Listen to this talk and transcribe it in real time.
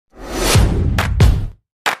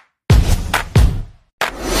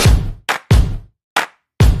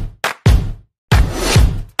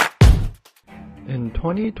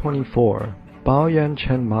2024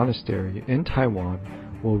 Baoyan Monastery in Taiwan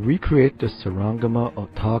will recreate the Shurangama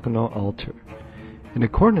octagonal altar in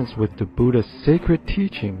accordance with the Buddha's sacred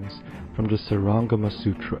teachings from the Shurangama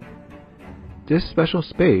Sutra. This special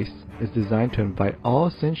space is designed to invite all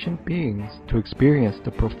sentient beings to experience the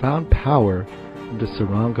profound power of the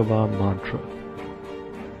Shurangama mantra.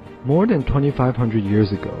 More than 2,500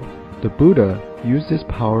 years ago, the Buddha used this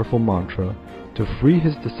powerful mantra to free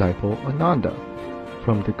his disciple Ananda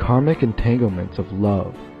from the karmic entanglements of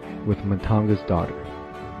love with Matanga's daughter.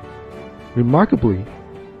 Remarkably,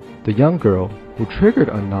 the young girl who triggered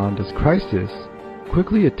Ananda's crisis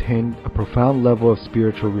quickly attained a profound level of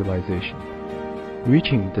spiritual realization,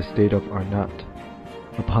 reaching the state of Arnat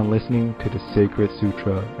upon listening to the sacred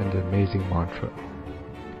sutra and the amazing mantra.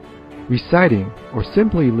 Reciting or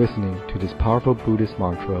simply listening to this powerful Buddhist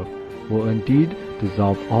mantra will indeed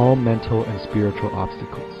dissolve all mental and spiritual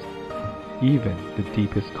obstacles, even the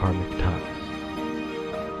deepest karmic ties.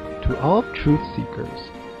 To all truth seekers,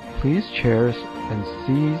 please cherish and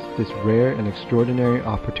seize this rare and extraordinary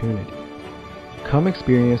opportunity. Come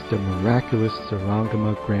experience the miraculous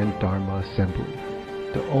Shurangama Grand Dharma Assembly,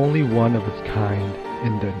 the only one of its kind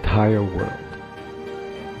in the entire world.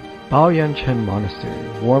 Baoyan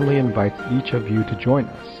Monastery warmly invites each of you to join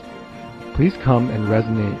us. Please come and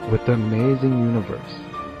resonate with the amazing universe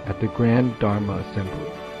at the Grand Dharma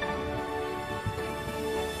Assembly.